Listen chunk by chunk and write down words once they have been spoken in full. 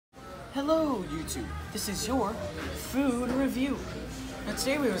Hello YouTube, this is your food review. Now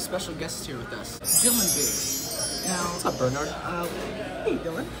today we have a special guest here with us, Dillen Biggs. Now, what's up, Bernard? Hey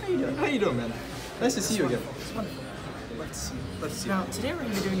Dillen, how you doing? How you doing, man? Nice to see you again. It's wonderful. Let's see. Let's see. Now today we're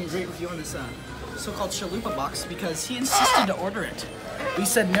going to be doing a great review on this so-called Chalupa box because he insisted to order it. We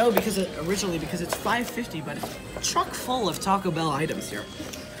said no because originally because it's $5.50, but it's chock full of Taco Bell items here.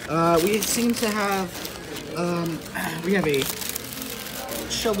 We seem to have we have a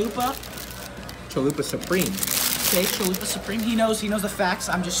Chalupa Supreme. Okay, Chalupa Supreme. He knows the facts.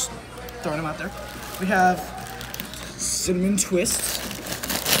 I'm just throwing them out there. We have cinnamon twists.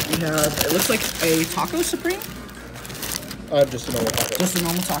 We have, it looks like a Taco Supreme. Just a normal taco. Just a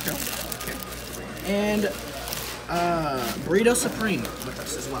normal taco. Okay. And Burrito Supreme with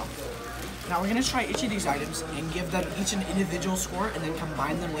us as well. Now we're gonna try each of these items and give them each an individual score and then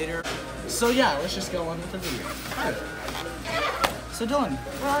combine them later. So yeah, let's just go on with the video. Alright. So Dylan,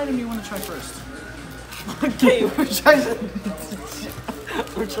 what item do you want to try first? Okay, we're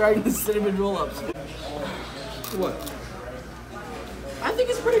trying the cinnamon roll-ups. What? I think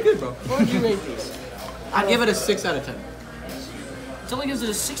it's pretty good, bro. What would you rate these? I'd give it a 6 out of 10. Dylan gives it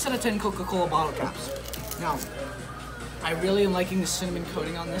a 6 out of 10 Coca-Cola bottle caps. Now, I really am liking the cinnamon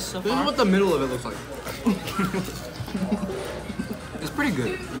coating on this so far. This is what the middle of it looks like. It's pretty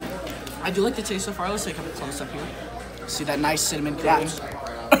good. I do like the taste so far. Let's take a close up here. See that nice cinnamon coating?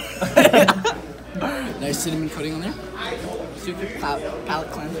 Nice cinnamon coating on there. Super palate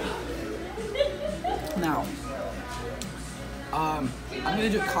cleanser. Now, I'm gonna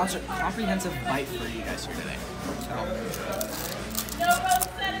do a comprehensive bite for you guys here today. So,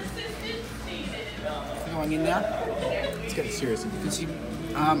 going in there. It's getting serious. You can see,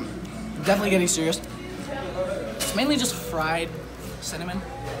 definitely getting serious. It's mainly just fried cinnamon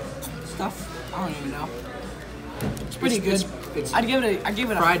stuff. I don't even know. It's pretty good. I'd give it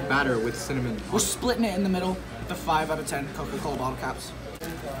a fried batter with cinnamon. We're splitting it in the middle with the 5 out of 10 Coca-Cola bottle caps.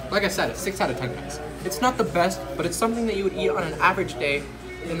 Like I said, it's 6 out of 10 guys. It's not the best, but it's something that you would eat on an average day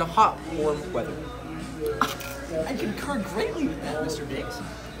in the hot, warm weather. I concur greatly with that, Mr. Biggs.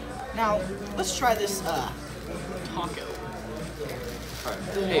 Now, let's try this taco. Alright.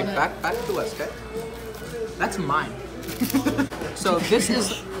 Hey, back to us, okay? That's mine. So this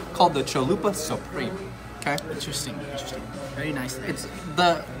is called the Chalupa Supreme. Okay. Interesting. Very nice. It's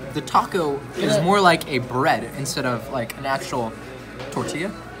the taco is more like a bread instead of like an actual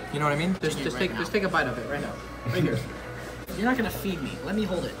tortilla. You know what I mean? Just take a bite of it right now. Right here. You're not gonna feed me. Let me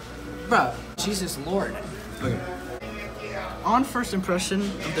hold it. Bruh. Jesus Lord. Okay. On first impression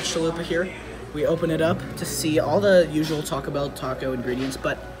of the Chalupa here, we open it up to see all the usual Taco Bell taco ingredients,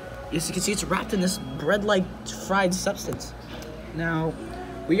 but as you can see, it's wrapped in this bread-like fried substance. Now,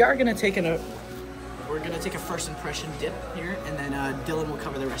 we are gonna take a first impression dip here, and then Dylan will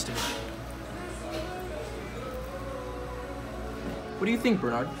cover the rest of it. What do you think,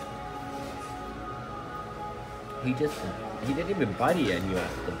 Bernard? He didn't even bite it yet, and you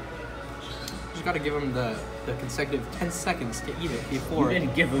asked him. You just gotta give him the consecutive 10 seconds to eat it before. You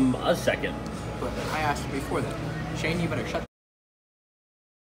didn't give him a second. But I asked before that. Shane, you better shut.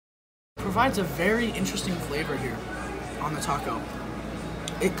 Provides a very interesting flavor here on the taco.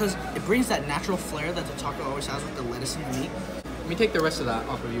 Because it brings that natural flair that the taco always has with the lettuce and the meat. Let me take the rest of that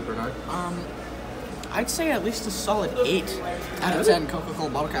off of you, Bernard. I'd say at least a solid 8 out of 10 Coca-Cola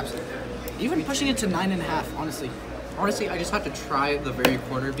bottle caps. Even pushing it to 9.5, honestly. Honestly, I just have to try the very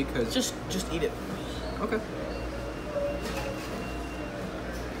corner because... Just eat it. Okay.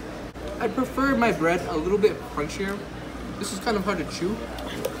 I prefer my bread a little bit crunchier. This is kind of hard to chew.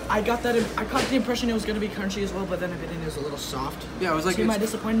 I caught the impression it was going to be crunchy as well, but then it was a little soft. Yeah, it was like... To my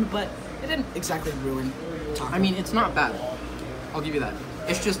disappointment, but it didn't exactly ruin taco. I mean, it's not bad. I'll give you that.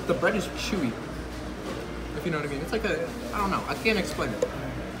 It's just the bread is chewy. If you know what I mean. It's like a... I don't know. I can't explain it.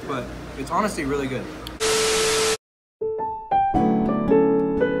 But it's honestly really good.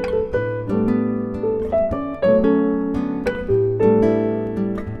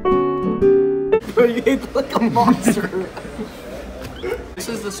 Bro, you ate like a monster. This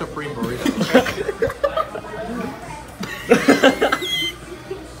is the Supreme Burrito.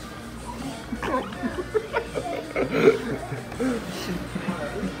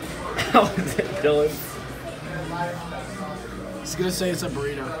 How is it, Dylan? He's gonna say it's a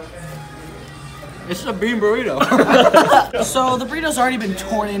burrito. It's a bean burrito. So the burrito's already been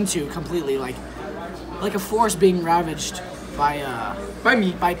torn into completely, like a forest being ravaged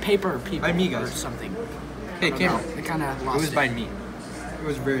by paper people. By me, or guys. something. Hey, camera. They kind of lost It was by me. It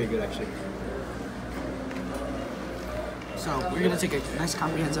was very good, actually. So we're gonna take a nice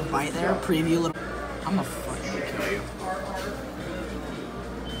comprehensive bite there, preview a little. I'm gonna fucking kill you.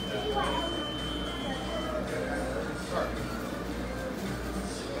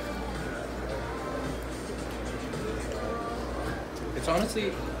 It's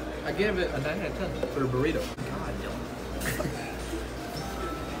honestly, I give it a 9 out of 10 for a burrito. God, Dylan.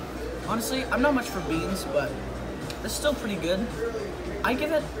 Honestly, I'm not much for beans, but it's still pretty good. I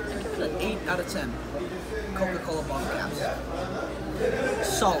give it an 8 out of 10. Coca-Cola bottle caps.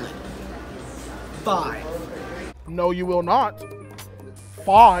 Solid. 5. No, you will not.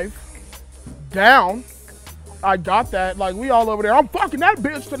 5. Down. I got that. Like, we all over there. I'm fucking that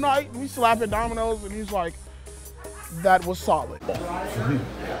bitch tonight. We slapping Domino's, and he's like, that was solid.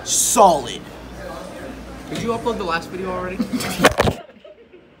 Solid. Did you upload the last video already?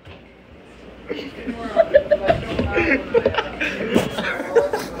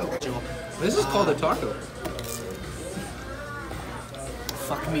 This is called a taco.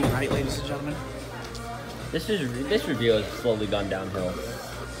 Fuck me, right, ladies and gentlemen? This review has slowly gone downhill.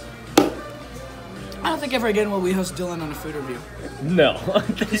 I don't think ever again will we host Dylan on a food review. No.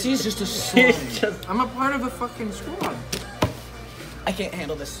 Because he's just a slime. I'm a part of a fucking squad. I can't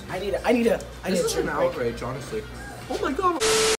handle this. I need a This is an drink break. outrage, honestly. Oh my god.